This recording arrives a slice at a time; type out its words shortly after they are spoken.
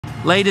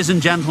Ladies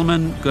and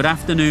gentlemen, good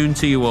afternoon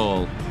to you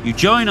all. You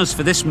join us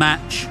for this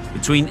match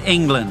between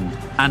England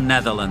and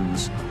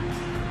Netherlands.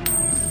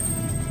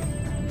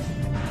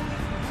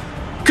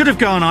 Could have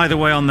gone either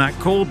way on that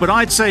call, but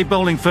I'd say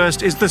bowling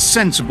first is the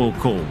sensible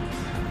call.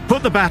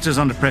 Put the batters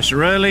under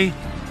pressure early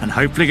and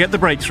hopefully get the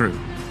breakthrough.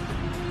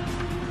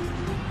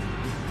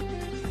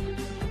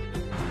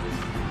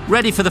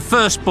 Ready for the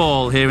first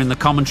ball here in the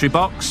commentary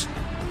box.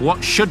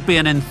 What should be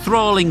an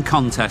enthralling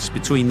contest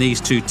between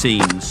these two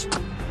teams.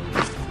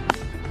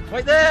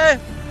 Right there!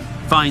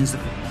 Finds the...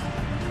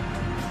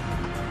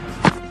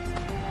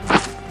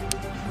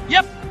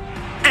 Yep!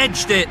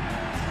 Edged it!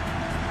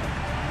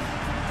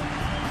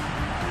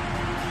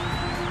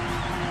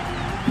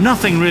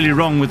 Nothing really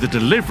wrong with the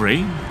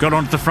delivery. Got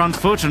onto the front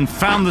foot and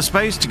found the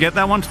space to get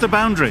that one to the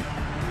boundary.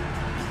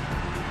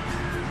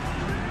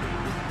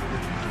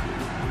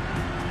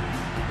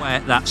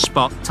 At that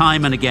spot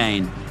time and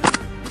again.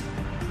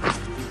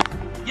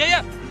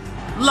 Yeah.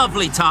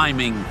 Lovely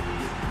timing.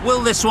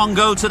 Will this one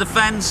go to the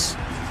fence?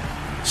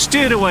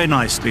 Steered away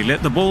nicely,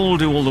 let the ball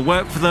do all the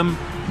work for them.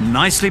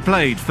 Nicely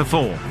played for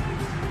 4.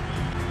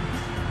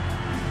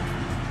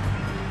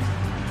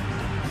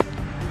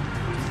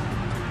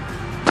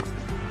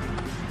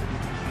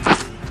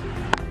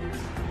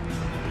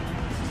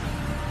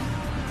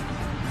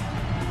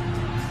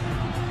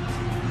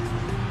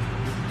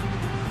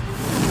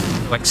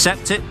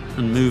 Accept it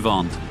and move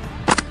on.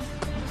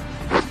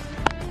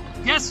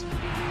 Yes!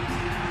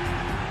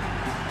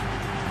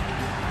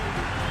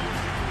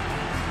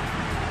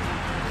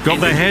 Got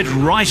their head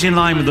right in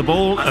line with the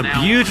ball. A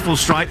beautiful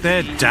strike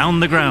there, down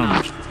the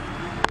ground.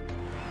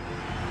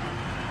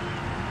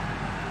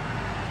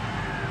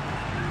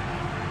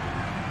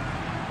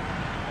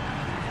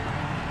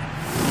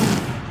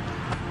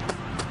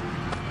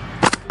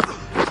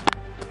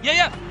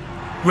 Yeah.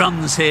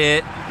 Runs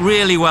here,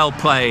 really well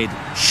played.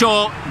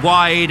 Short,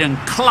 wide and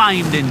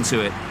climbed into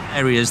it.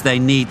 Areas they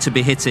need to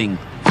be hitting.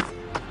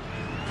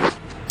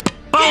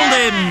 Bowled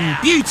him!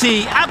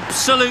 Beauty,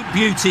 absolute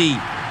beauty.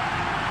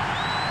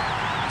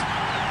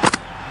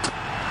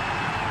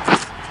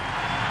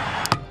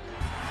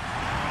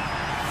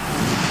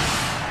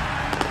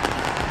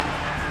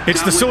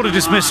 It's the sort of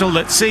dismissal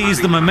that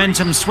sees the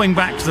momentum swing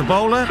back to the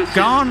bowler.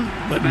 Gone,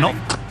 but not...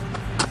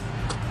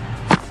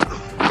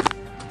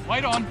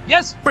 Wide on.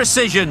 Yes!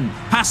 Precision,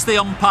 past the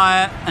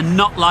umpire and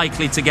not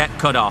likely to get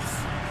cut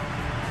off.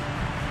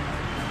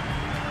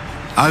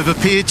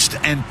 Overpitched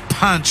and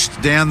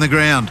punched down the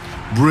ground.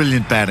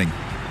 Brilliant batting.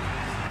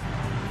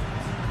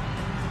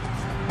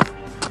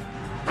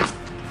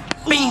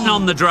 Beaten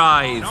on the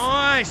drive.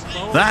 Nice!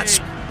 That's...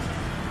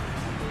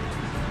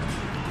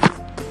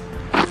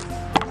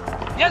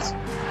 Yes!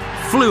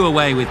 Flew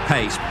away with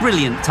pace.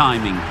 Brilliant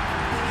timing.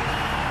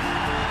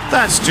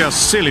 That's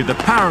just silly. The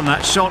power on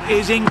that shot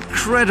is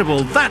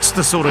incredible. That's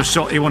the sort of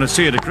shot you want to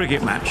see at a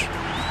cricket match.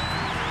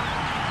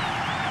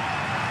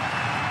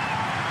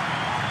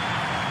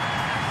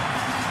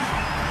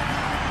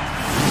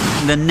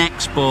 The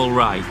next ball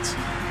right.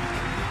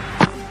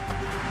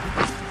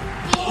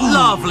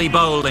 Lovely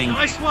bowling.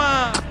 Nice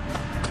one!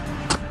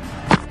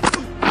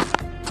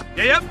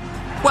 Yep.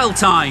 Well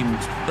timed,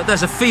 but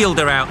there's a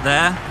fielder out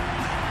there.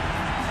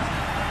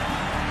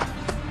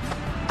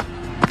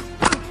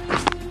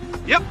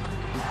 Yep.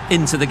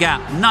 Into the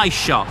gap. Nice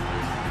shot.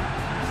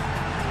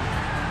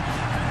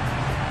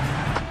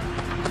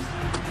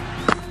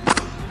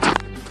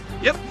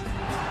 Yep.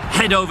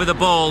 Head over the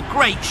ball.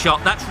 Great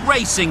shot. That's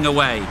racing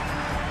away.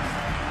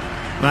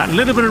 That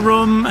little bit of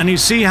room, and you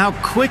see how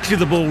quickly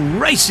the ball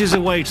races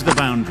away to the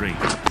boundary.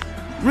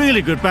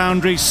 Really good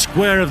boundary,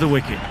 square of the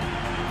wicket.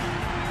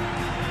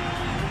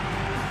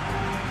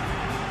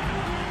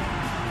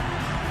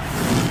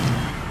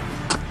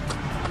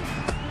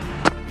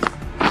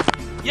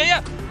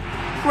 Yeah.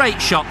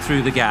 Great shot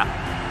through the gap.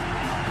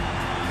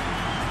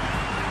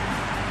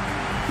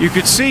 You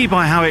could see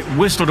by how it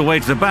whistled away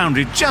to the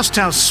boundary just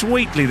how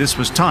sweetly this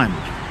was timed.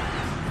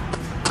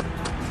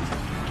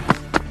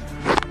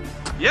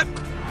 Yep.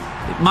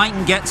 It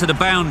mightn't get to the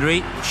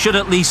boundary. Should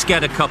at least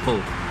get a couple.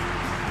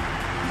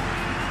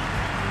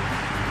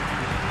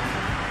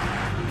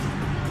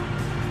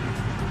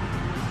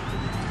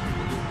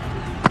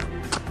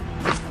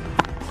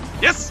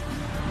 Yes!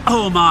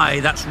 Oh my,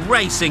 that's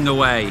racing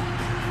away.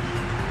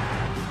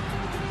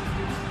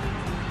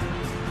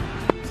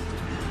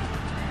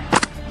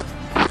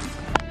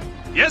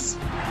 Yes!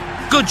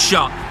 Good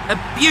shot. A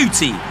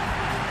beauty.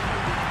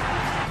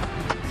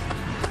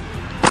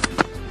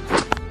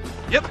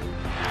 Yep.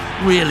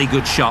 Really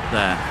good shot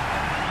there.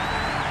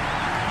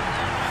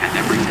 And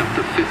that brings up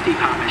the 50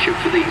 partnership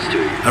for these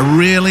two. A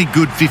really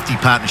good 50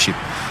 partnership.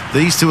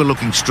 These two are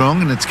looking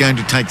strong, and it's going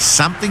to take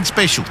something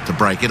special to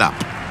break it up.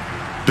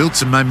 Built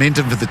some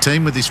momentum for the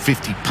team with this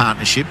 50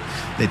 partnership.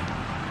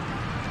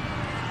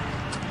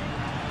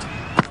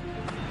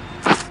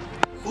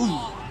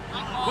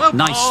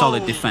 Nice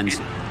solid defence.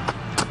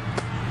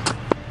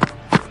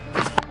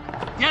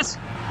 Yes!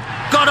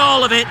 Got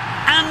all of it,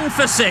 and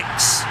for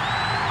 6.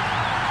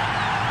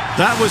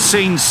 That was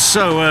seen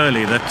so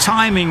early. The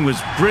timing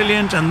was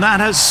brilliant, and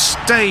that has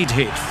stayed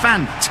hit.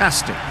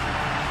 Fantastic.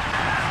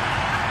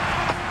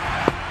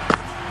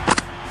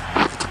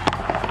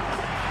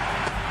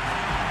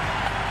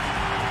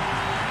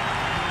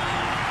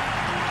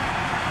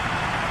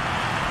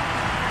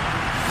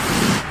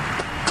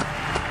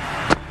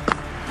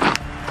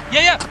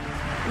 Yeah.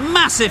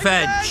 Massive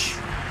edge.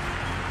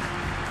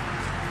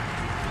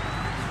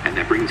 And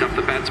that brings up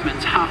the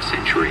batsman's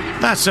half-century.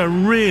 That's a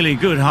really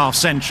good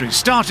half-century.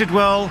 Started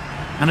well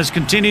and has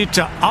continued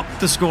to up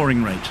the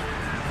scoring rate.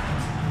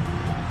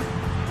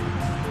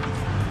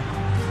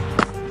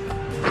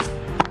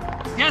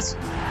 Yes.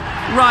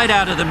 Right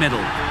out of the middle.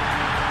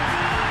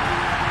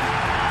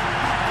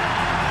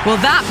 Well,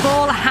 that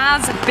ball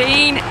has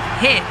been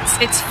hit.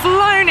 It's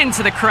flown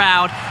into the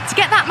crowd. To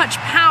get that much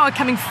power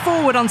coming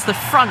forward onto the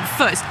front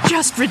foot is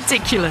just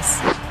ridiculous.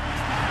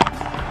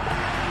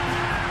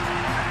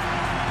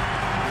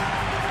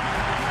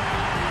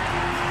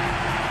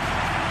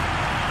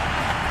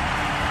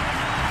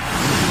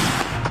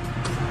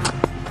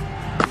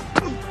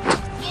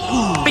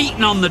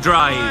 Beaten on the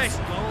drive.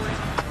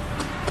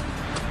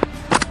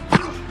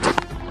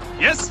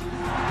 Yes.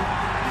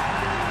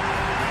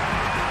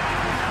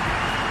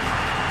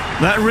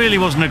 That really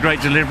wasn't a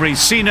great delivery.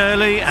 Seen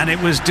early, and it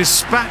was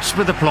dispatched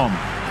with aplomb.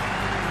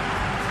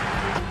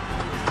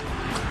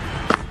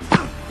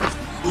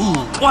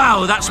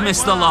 Wow, that's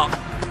missed the lot.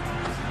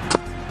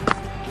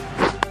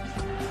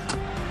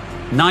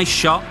 Nice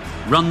shot.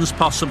 Runs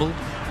possible.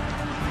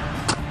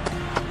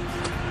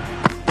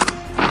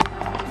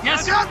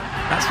 Yes.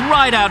 That's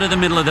right out of the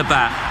middle of the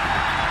bat.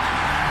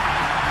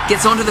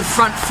 Gets onto the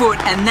front foot,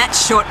 and that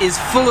shot is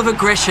full of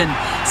aggression.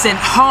 Sent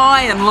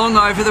high and long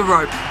over the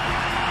rope.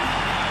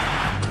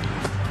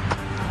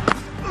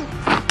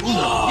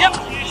 Yep.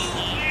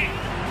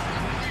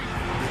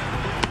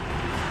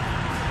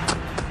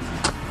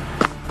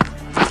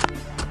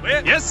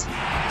 Where? Yes.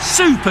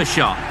 Super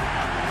shot.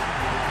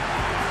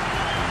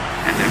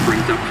 And that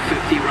brings up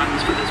 50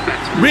 runs for this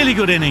batsman. Really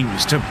good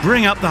innings to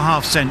bring up the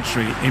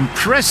half-century.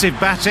 Impressive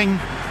batting,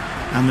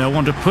 and they'll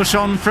want to push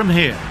on from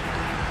here.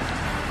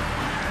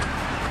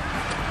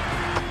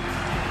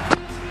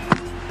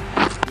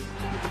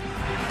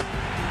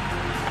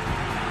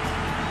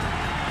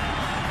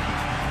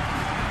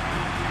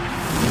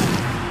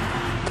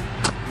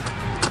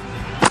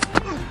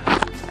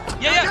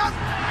 Yeah.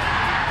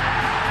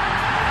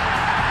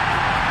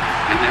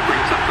 And that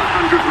brings up the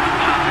 100-run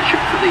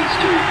partnership for these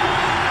two.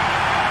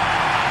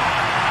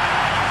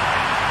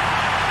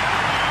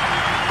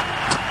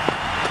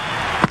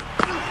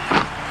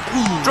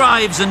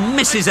 Drives and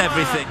misses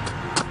everything.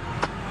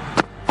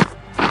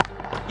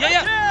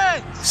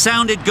 Yeah.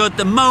 Sounded good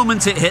the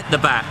moment it hit the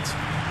bat.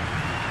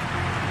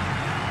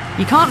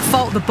 You can't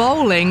fault the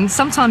bowling.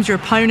 Sometimes your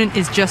opponent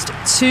is just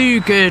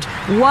too good.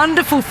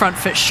 Wonderful front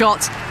foot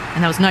shot,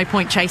 and there was no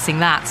point chasing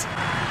that.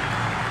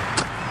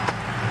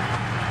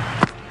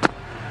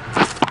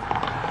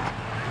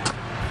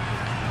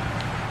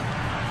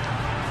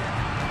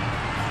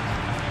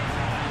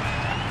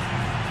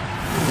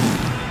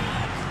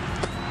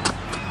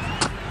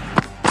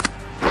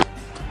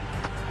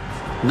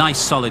 Nice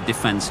solid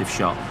defensive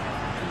shot.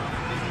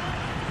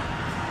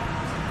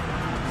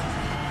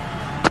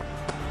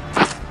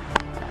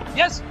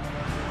 Yes.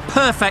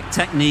 Perfect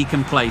technique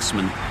and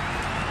placement.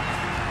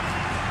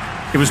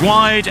 It was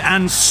wide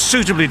and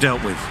suitably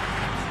dealt with.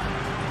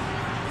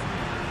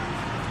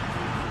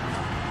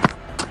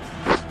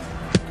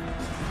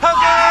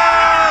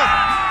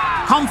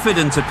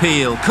 Confident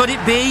appeal. Could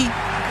it be?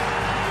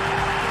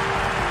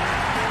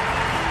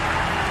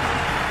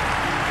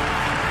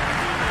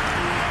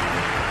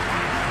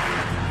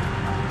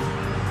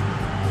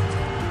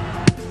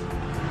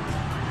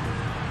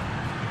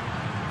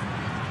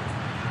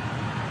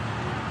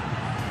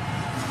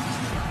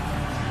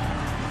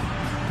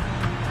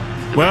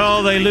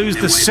 Well, they lose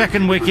the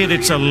second wicket.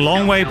 It's a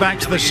long way back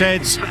to the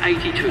sheds,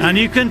 and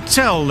you can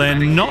tell they're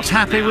not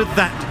happy with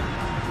that.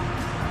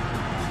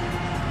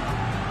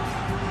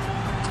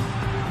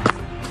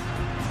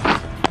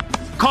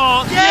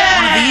 Caught.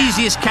 One of the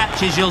easiest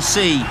catches you'll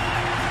see.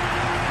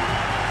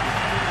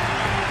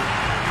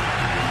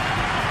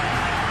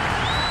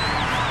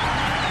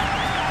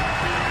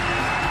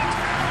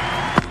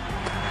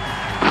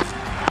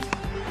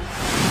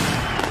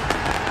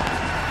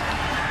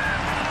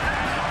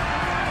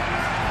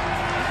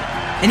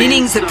 An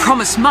innings that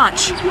promised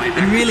much,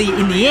 and really,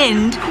 in the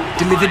end,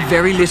 delivered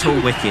very little.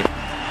 Wicket.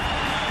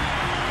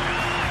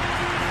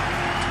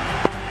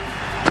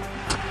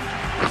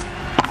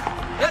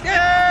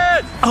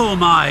 Oh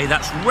my,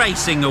 that's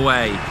racing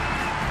away.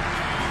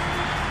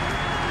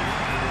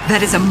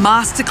 That is a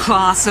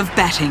masterclass of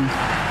batting.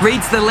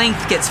 Reads the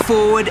length, gets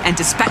forward, and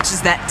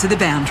dispatches that to the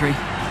boundary.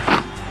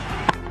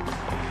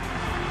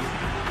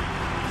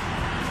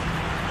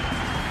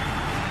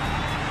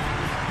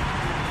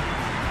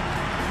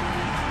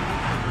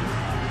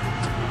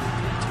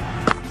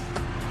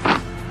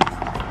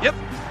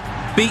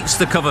 Beats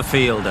the cover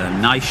fielder.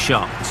 Nice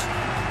shot.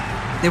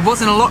 There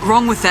wasn't a lot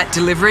wrong with that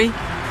delivery.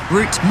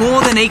 Root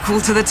more than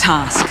equal to the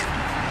task.